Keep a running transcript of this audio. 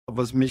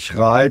Was mich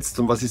reizt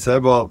und was ich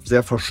selber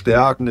sehr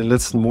verstärkt in den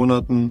letzten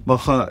Monaten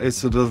mache,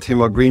 ist so das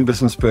Thema Green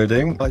Business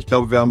Building. Ich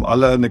glaube, wir haben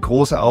alle eine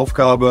große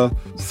Aufgabe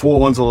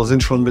vor uns oder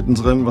sind schon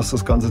mittendrin, was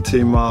das ganze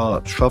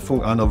Thema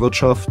Schaffung einer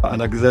Wirtschaft,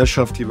 einer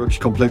Gesellschaft, die wirklich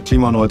komplett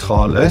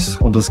klimaneutral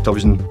ist. Und das ist, glaube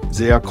ich, ein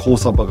sehr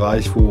großer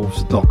Bereich, wo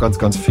es noch ganz,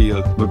 ganz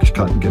viele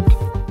Möglichkeiten gibt.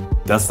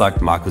 Das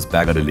sagt Markus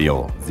Berger de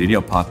Leo,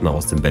 Seniorpartner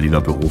aus dem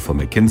Berliner Büro von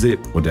McKinsey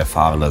und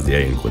erfahrener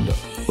Seriengründer.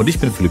 Und ich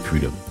bin Philipp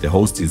Hühne, der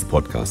Host dieses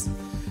Podcasts.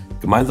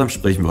 Gemeinsam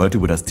sprechen wir heute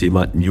über das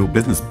Thema New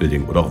Business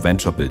Building oder auch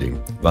Venture Building.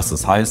 Was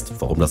das heißt,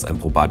 warum das ein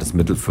probates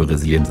Mittel für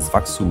resilientes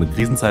Wachstum in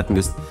Krisenzeiten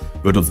ist,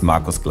 wird uns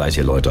Markus gleich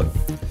erläutern.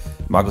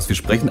 Markus, wir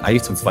sprechen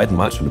eigentlich zum zweiten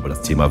Mal schon über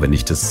das Thema, wenn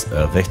ich das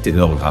recht in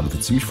Erinnerung habe. So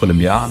ziemlich vor einem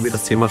Jahr haben wir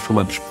das Thema schon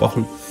mal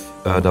besprochen.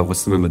 Da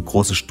ist eine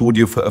große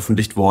Studie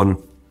veröffentlicht worden.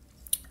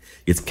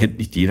 Jetzt kennt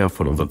nicht jeder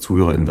von unseren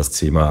ZuhörerInnen das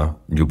Thema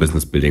New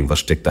Business Building. Was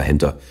steckt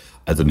dahinter?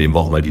 Also nehmen wir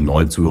auch mal die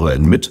neuen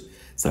ZuhörerInnen mit.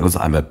 Sag uns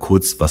einmal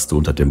kurz, was du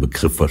unter dem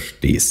Begriff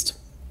verstehst.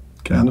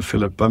 Gerne,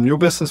 Philipp. Beim New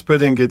Business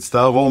Building geht es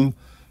darum,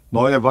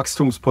 neue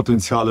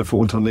Wachstumspotenziale für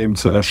Unternehmen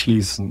zu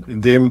erschließen,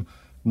 indem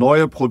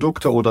neue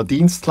Produkte oder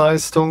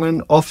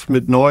Dienstleistungen oft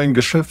mit neuen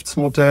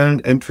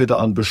Geschäftsmodellen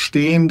entweder an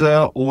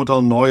bestehende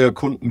oder neue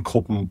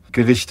Kundengruppen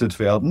gerichtet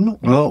werden.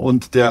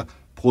 Und der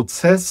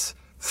Prozess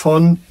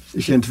von,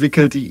 ich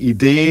entwickle die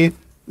Idee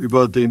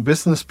über den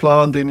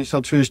Businessplan, den ich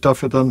natürlich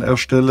dafür dann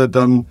erstelle,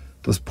 dann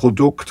das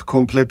Produkt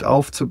komplett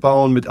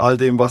aufzubauen mit all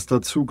dem, was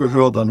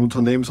dazugehört, an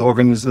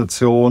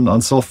Unternehmensorganisationen,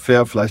 an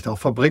Software, vielleicht auch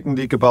Fabriken,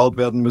 die gebaut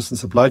werden müssen,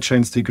 Supply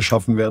Chains, die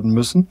geschaffen werden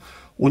müssen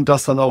und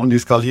das dann auch in die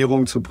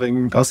Skalierung zu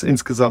bringen. Das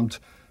insgesamt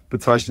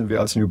bezeichnen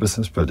wir als New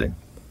Business Building.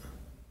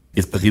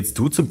 Jetzt berätst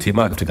du zum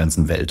Thema auf der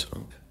ganzen Welt.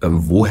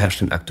 Wo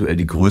herrscht denn aktuell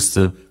die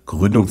größte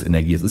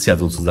Gründungsenergie? Es ist ja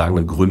sozusagen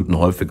ein Gründen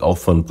häufig auch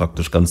von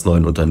praktisch ganz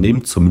neuen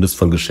Unternehmen, zumindest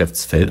von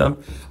Geschäftsfeldern.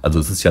 Also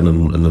es ist ja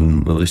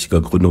ein richtiger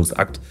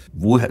Gründungsakt.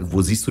 Wo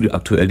siehst du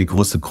aktuell die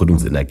größte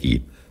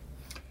Gründungsenergie?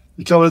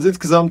 Ich glaube, das ist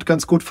insgesamt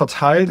ganz gut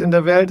verteilt in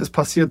der Welt. Es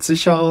passiert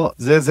sicher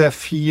sehr, sehr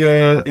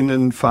viel in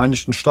den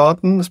Vereinigten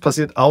Staaten. Es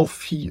passiert auch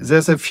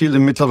sehr, sehr viel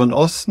im Mittleren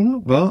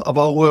Osten. Ja?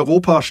 Aber auch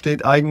Europa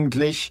steht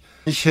eigentlich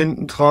nicht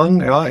hinten dran.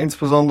 Ja?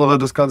 Insbesondere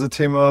das ganze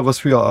Thema,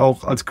 was wir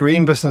auch als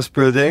Green Business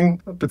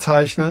Building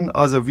bezeichnen.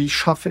 Also wie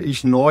schaffe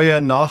ich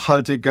neue,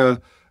 nachhaltige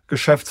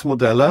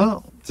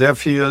Geschäftsmodelle? Sehr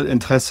viel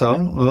Interesse, ja?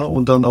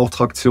 Und dann auch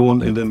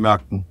Traktion in den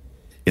Märkten.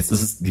 Jetzt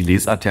ist es die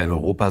Lesart ja in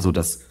Europa so,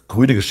 dass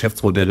grüne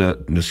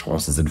Geschäftsmodelle eine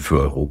Chance sind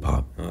für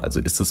Europa. Also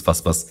ist es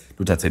was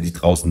du tatsächlich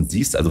draußen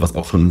siehst, also was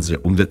auch schon in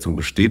der Umsetzung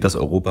besteht, dass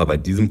Europa bei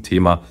diesem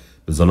Thema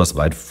besonders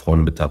weit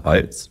vorne mit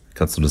dabei ist?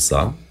 Kannst du das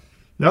sagen?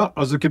 Ja,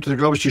 also gibt es,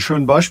 glaube ich, die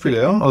schönen Beispiele.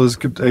 Ja? Also es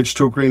gibt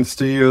H2 Green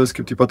Steel, es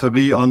gibt die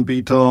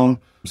Batterieanbieter,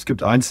 es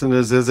gibt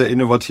einzelne sehr, sehr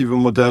innovative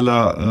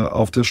Modelle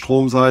auf der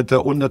Stromseite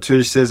und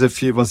natürlich sehr, sehr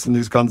viel, was in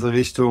die ganze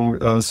Richtung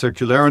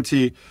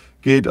Circularity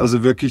geht,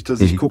 also wirklich, dass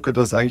ich gucke,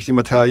 dass eigentlich die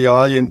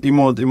Materialien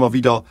immer und immer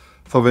wieder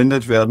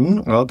verwendet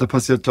werden. Ja, da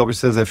passiert, glaube ich,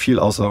 sehr, sehr viel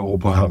aus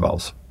Europa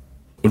heraus.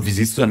 Und wie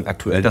siehst du dann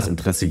aktuell das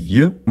Interesse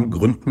hier im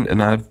Gründen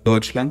innerhalb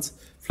Deutschlands?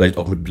 Vielleicht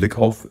auch mit Blick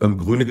auf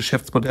grüne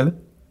Geschäftsmodelle?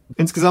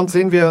 Insgesamt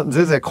sehen wir ein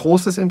sehr, sehr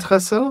großes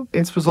Interesse,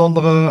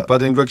 insbesondere bei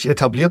den wirklich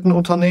etablierten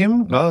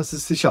Unternehmen. Ja, es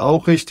ist sicher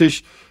auch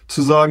richtig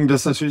zu sagen,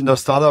 dass natürlich in der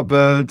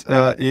Startup-Welt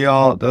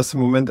eher das im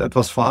Moment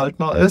etwas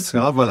verhaltener ist,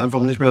 ja, weil einfach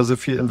nicht mehr so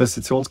viel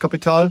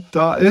Investitionskapital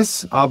da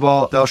ist,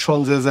 aber da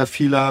schon sehr, sehr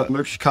viele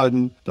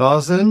Möglichkeiten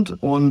da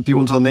sind und die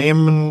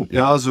Unternehmen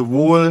ja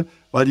sowohl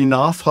weil die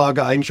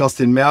Nachfrage eigentlich aus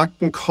den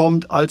Märkten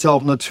kommt, als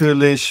auch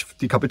natürlich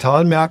die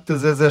Kapitalmärkte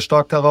sehr, sehr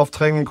stark darauf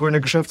drängen,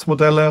 grüne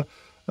Geschäftsmodelle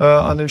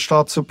an den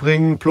Start zu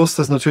bringen. Plus,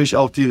 dass natürlich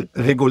auch die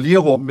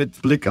Regulierung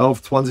mit Blick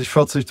auf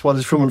 2040,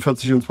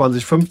 2045 und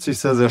 2050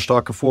 sehr, sehr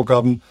starke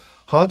Vorgaben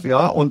hat.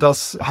 Ja, und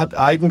das hat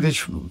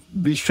eigentlich,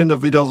 wie ich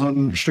finde, wieder so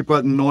ein Stück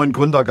weit einen neuen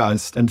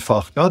Gründergeist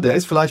entfacht. Ja, der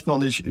ist vielleicht noch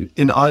nicht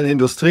in allen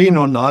Industrien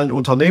und in allen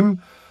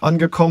Unternehmen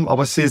angekommen,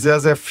 aber ich sehe sehr,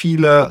 sehr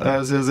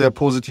viele, sehr, sehr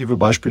positive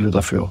Beispiele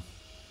dafür.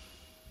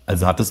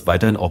 Also hat es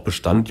weiterhin auch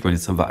Bestand? Ich meine,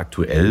 jetzt haben wir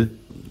aktuell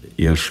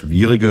eher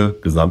schwierige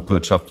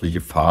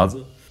gesamtwirtschaftliche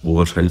Phase, wo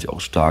wahrscheinlich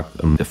auch stark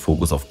der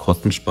Fokus auf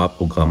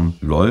Kostensparprogramm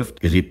läuft.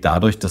 Gerät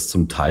dadurch, dass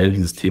zum Teil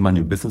dieses Thema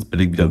New Business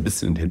Building wieder ein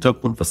bisschen in den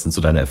Hintergrund? Was sind so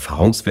deine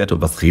Erfahrungswerte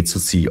und was rätst du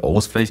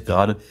CEOs vielleicht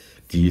gerade,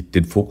 die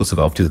den Fokus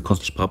sogar auf diese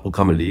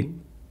Kostensparprogramme legen?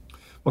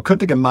 Man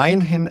könnte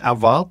gemeinhin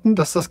erwarten,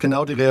 dass das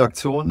genau die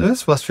Reaktion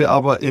ist. Was wir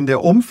aber in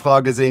der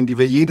Umfrage sehen, die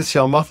wir jedes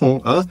Jahr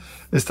machen,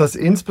 ist, dass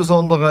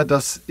insbesondere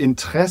das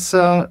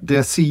Interesse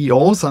der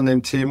CEOs an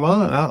dem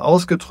Thema,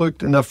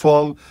 ausgedrückt in der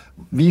Form,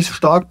 wie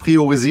stark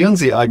priorisieren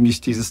sie eigentlich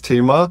dieses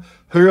Thema,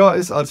 höher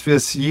ist, als wir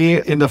es je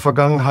in der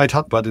Vergangenheit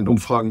hatten bei den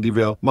Umfragen, die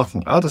wir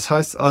machen. Ja, das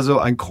heißt also,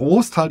 ein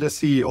Großteil der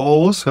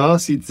CEOs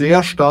sieht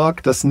sehr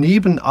stark, dass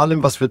neben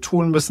allem, was wir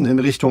tun müssen in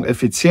Richtung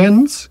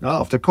Effizienz,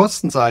 auf der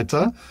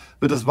Kostenseite,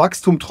 wird das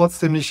Wachstum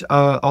trotzdem nicht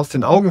aus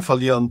den Augen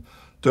verlieren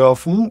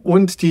dürfen.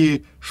 Und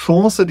die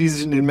Chance, die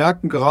sich in den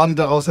Märkten gerade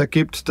daraus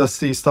ergibt, dass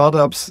die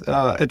Startups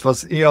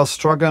etwas eher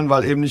strugglen,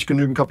 weil eben nicht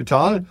genügend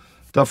Kapital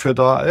dafür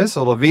da ist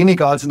oder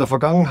weniger als in der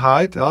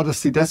Vergangenheit, ja,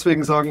 dass die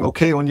deswegen sagen,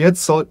 okay, und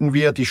jetzt sollten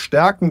wir die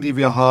Stärken, die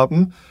wir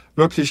haben,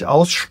 wirklich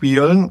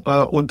ausspielen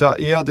und da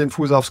eher den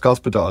Fuß aufs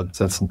Gaspedal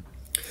setzen.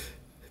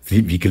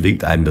 Wie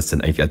gelingt einem das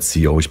denn eigentlich als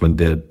CEO? Ich meine,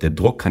 der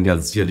Druck kann ja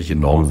sicherlich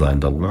enorm sein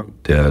dann, ne?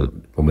 Der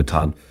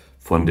momentan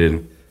von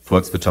den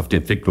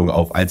volkswirtschaftlichen Entwicklungen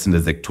auf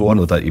einzelne Sektoren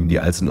oder eben die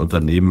einzelnen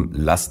Unternehmen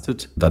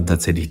lastet, dann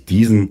tatsächlich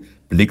diesen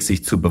Blick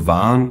sich zu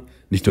bewahren,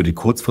 nicht nur die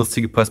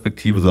kurzfristige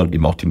Perspektive, sondern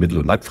eben auch die mittel-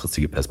 und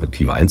langfristige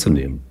Perspektive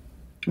einzunehmen.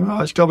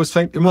 Ja, ich glaube, es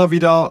fängt immer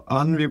wieder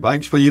an, wie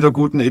eigentlich bei jeder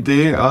guten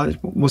Idee. Ja, ich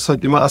muss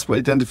halt immer erstmal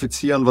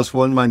identifizieren, was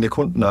wollen meine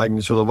Kunden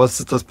eigentlich oder was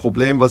ist das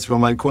Problem, was ich bei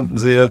meinen Kunden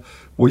sehe,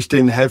 wo ich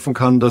denen helfen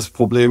kann, das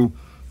Problem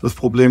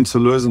zu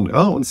lösen.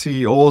 Ja, und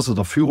CEOs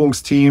oder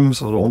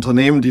Führungsteams oder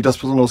Unternehmen, die das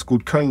besonders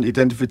gut können,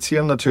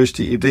 identifizieren natürlich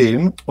die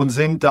Ideen und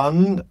sind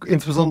dann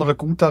insbesondere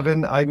gut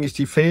darin, eigentlich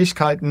die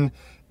Fähigkeiten,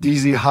 die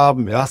sie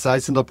haben, ja, sei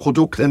es in der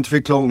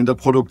Produktentwicklung, in der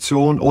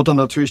Produktion oder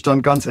natürlich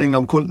dann ganz eng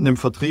am Kunden im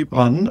Vertrieb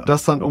ran,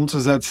 das dann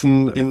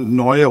umzusetzen in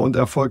neue und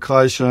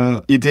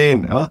erfolgreiche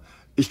Ideen, ja.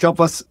 Ich glaube,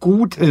 was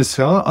gut ist,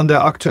 ja, an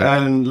der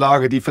aktuellen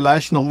Lage, die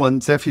vielleicht nochmal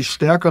einen sehr viel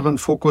stärkeren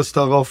Fokus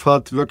darauf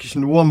hat, wirklich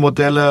nur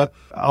Modelle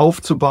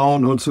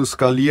aufzubauen und zu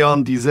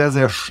skalieren, die sehr,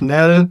 sehr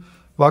schnell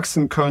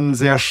wachsen können,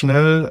 sehr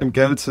schnell im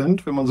Geld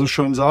sind, wie man so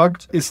schön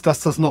sagt, ist,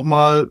 dass das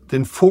nochmal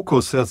den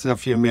Fokus sehr, sehr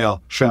viel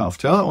mehr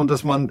schärft, ja, und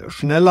dass man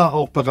schneller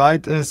auch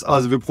bereit ist,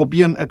 also wir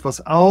probieren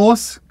etwas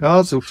aus,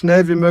 ja, so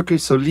schnell wie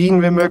möglich, so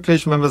lean wie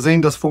möglich, und wenn wir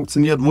sehen, das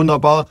funktioniert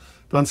wunderbar,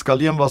 dann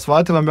skalieren wir es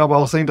weiter. Wenn wir aber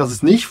auch sehen, dass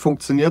es nicht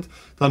funktioniert,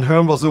 dann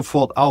hören wir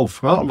sofort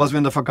auf. Ja? Und was wir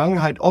in der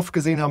Vergangenheit oft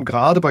gesehen haben,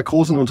 gerade bei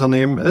großen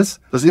Unternehmen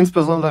ist, dass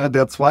insbesondere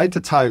der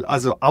zweite Teil,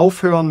 also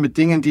aufhören mit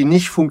Dingen, die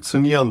nicht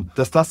funktionieren,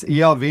 dass das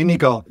eher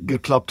weniger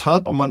geklappt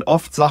hat und man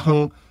oft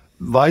Sachen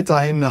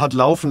weiterhin hat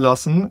laufen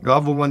lassen,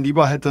 ja, wo man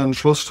lieber hätte einen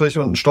Schlussstrich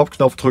und einen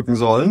Stoppknopf drücken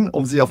sollen,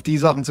 um sich auf die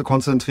Sachen zu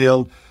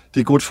konzentrieren,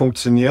 die gut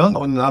funktionieren.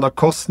 Und in einer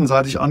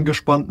kostenseitig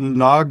angespannten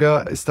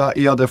Lage ist da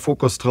eher der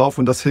Fokus drauf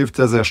und das hilft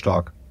sehr, sehr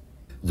stark.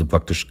 So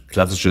praktisch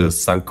klassische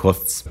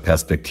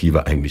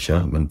Sunk-Costs-Perspektive eigentlich,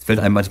 ja. Man fällt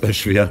einem manchmal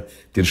schwer,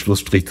 den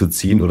Schlussstrich zu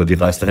ziehen oder die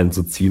Reißleine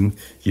zu ziehen,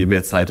 je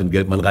mehr Zeit und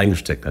Geld man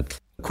reingesteckt hat.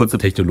 Kurzer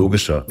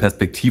technologischer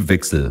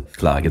Perspektivwechsel.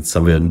 Klar, jetzt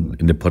haben wir in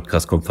dem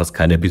Podcast kommt fast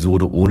keine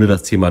Episode ohne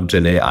das Thema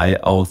Gen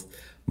AI aus.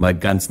 Mal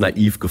ganz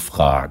naiv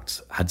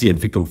gefragt. Hat die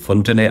Entwicklung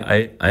von Gen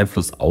AI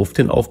Einfluss auf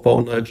den Aufbau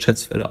neuer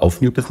Geschäftsfelder,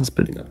 auf New Business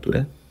Building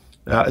aktuell?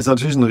 Ja, ist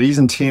natürlich ein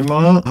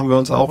Riesenthema. Haben wir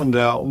uns auch in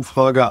der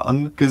Umfrage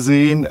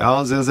angesehen.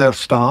 Ja, sehr, sehr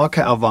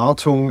starke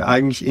Erwartungen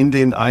eigentlich in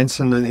den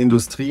einzelnen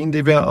Industrien,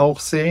 die wir auch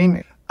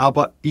sehen.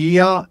 Aber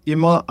eher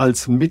immer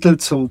als Mittel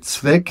zum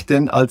Zweck,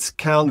 denn als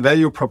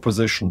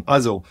Kern-Value-Proposition.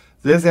 Also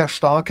sehr, sehr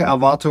starke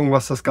Erwartungen,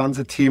 was das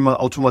ganze Thema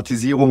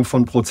Automatisierung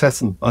von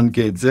Prozessen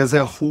angeht. Sehr,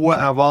 sehr hohe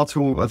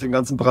Erwartungen, was den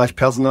ganzen Bereich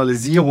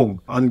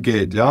Personalisierung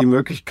angeht. Ja, die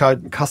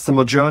Möglichkeiten,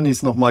 Customer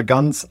Journeys nochmal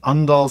ganz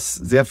anders,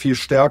 sehr viel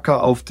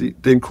stärker auf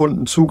den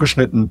Kunden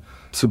zugeschnitten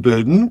zu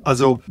bilden.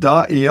 Also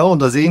da eher, und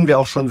da sehen wir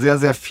auch schon sehr,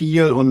 sehr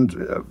viel und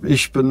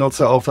ich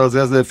benutze auch da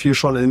sehr, sehr viel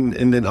schon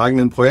in den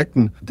eigenen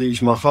Projekten, die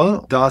ich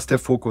mache. Da ist der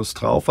Fokus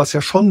drauf, was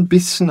ja schon ein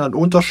bisschen ein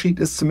Unterschied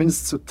ist,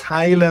 zumindest zu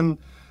Teilen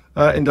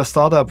in der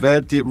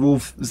Startup-Welt, wo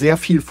sehr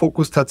viel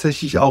Fokus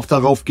tatsächlich auch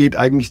darauf geht,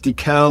 eigentlich die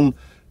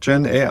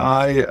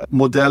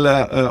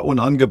Kern-Gen-AI-Modelle und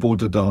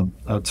Angebote da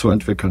zu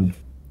entwickeln.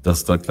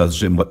 Das da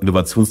klassische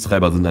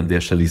Innovationstreiber sind an der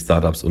Stelle die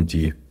Startups und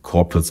die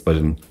Corporates bei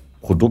den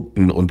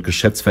Produkten und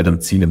Geschäftsfeldern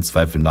ziehen im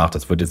Zweifel nach.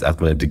 Das wird jetzt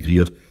erstmal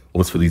integriert,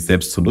 um es für sich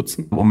selbst zu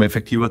nutzen, um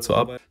effektiver zu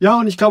arbeiten.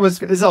 Ja, und ich glaube,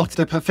 es ist auch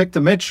der perfekte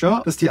Match,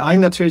 ja? Dass die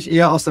einen natürlich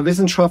eher aus der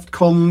Wissenschaft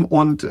kommen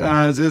und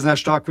sehr, sehr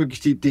stark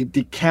wirklich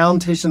die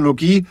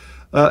Kerntechnologie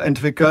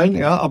entwickeln,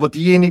 ja, aber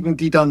diejenigen,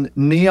 die dann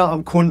näher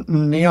am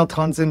Kunden, näher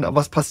dran sind,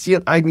 was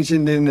passiert eigentlich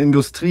in den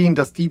Industrien,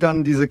 dass die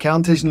dann diese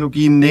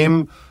Kerntechnologien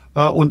nehmen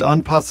und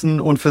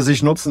anpassen und für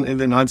sich nutzen in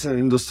den einzelnen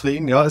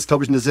Industrien, ja, ist,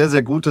 glaube ich, eine sehr,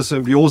 sehr gute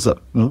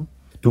Symbiose. Ne?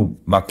 Du,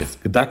 Markus,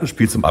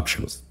 Gedankenspiel zum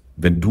Abschluss.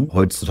 Wenn du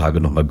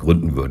heutzutage nochmal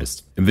gründen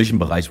würdest, in welchem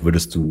Bereich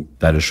würdest du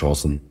deine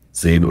Chancen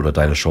sehen oder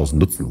deine Chancen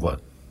nutzen wollen?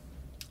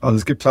 Also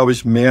es gibt, glaube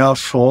ich, mehr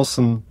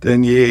Chancen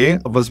denn je.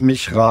 Was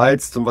mich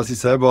reizt und was ich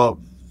selber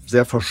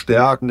sehr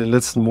verstärkt in den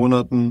letzten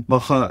Monaten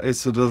mache,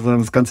 ist so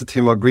das ganze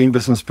Thema Green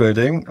Business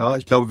Building. Ja,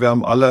 ich glaube, wir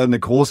haben alle eine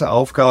große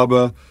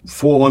Aufgabe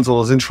vor uns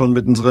oder sind schon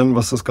mittendrin,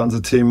 was das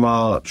ganze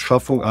Thema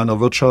Schaffung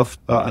einer Wirtschaft,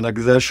 einer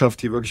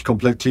Gesellschaft, die wirklich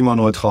komplett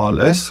klimaneutral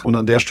ist. Und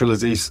an der Stelle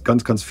sehe ich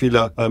ganz, ganz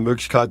viele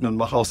Möglichkeiten und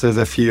mache auch sehr,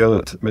 sehr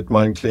viel mit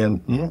meinen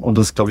Klienten. Und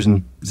das ist, glaube ich,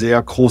 ein sehr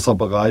großer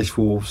Bereich,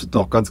 wo es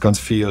noch ganz, ganz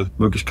viele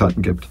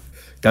Möglichkeiten gibt.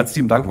 Ganz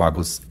lieben Dank,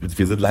 Markus.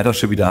 Wir sind leider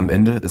schon wieder am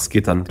Ende. Es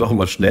geht dann doch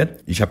immer schnell.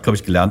 Ich habe, glaube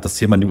ich, gelernt, das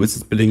Thema New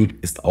Business Building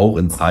ist auch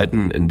in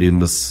Zeiten, in denen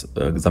das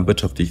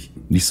gesamtwirtschaftlich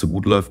nicht so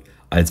gut läuft,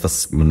 als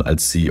was man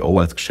als CEO,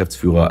 als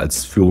Geschäftsführer,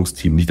 als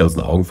Führungsteam nicht aus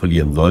den Augen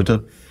verlieren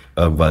sollte.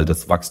 weil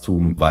das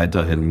Wachstum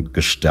weiterhin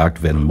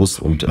gestärkt werden muss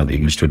und man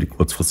eben nicht nur die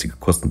kurzfristige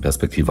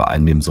Kostenperspektive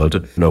einnehmen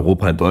sollte. In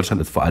Europa, in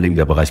Deutschland ist vor allen Dingen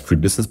der Bereich Free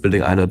Business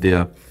Building einer,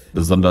 der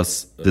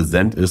besonders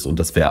präsent ist, und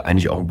das wäre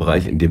eigentlich auch ein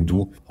Bereich, in dem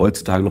du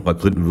heutzutage nochmal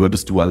gründen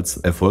würdest. Du als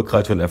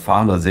erfolgreicher und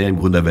erfahrener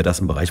Seriengründer wäre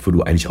das ein Bereich, wo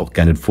du eigentlich auch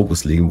gerne den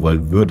Fokus legen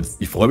wollen würdest.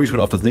 Ich freue mich schon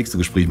auf das nächste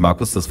Gespräch,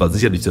 Markus. Das war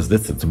sicherlich das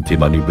letzte zum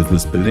Thema New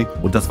Business Building,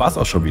 und das war's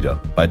auch schon wieder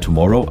bei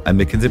Tomorrow, einem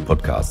McKinsey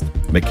Podcast.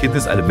 McKinsey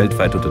ist eine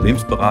weltweite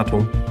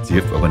Unternehmensberatung. Sie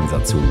hilft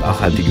Organisationen,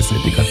 nachhaltiges,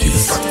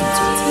 integratives Wachstum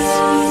zu erzielen.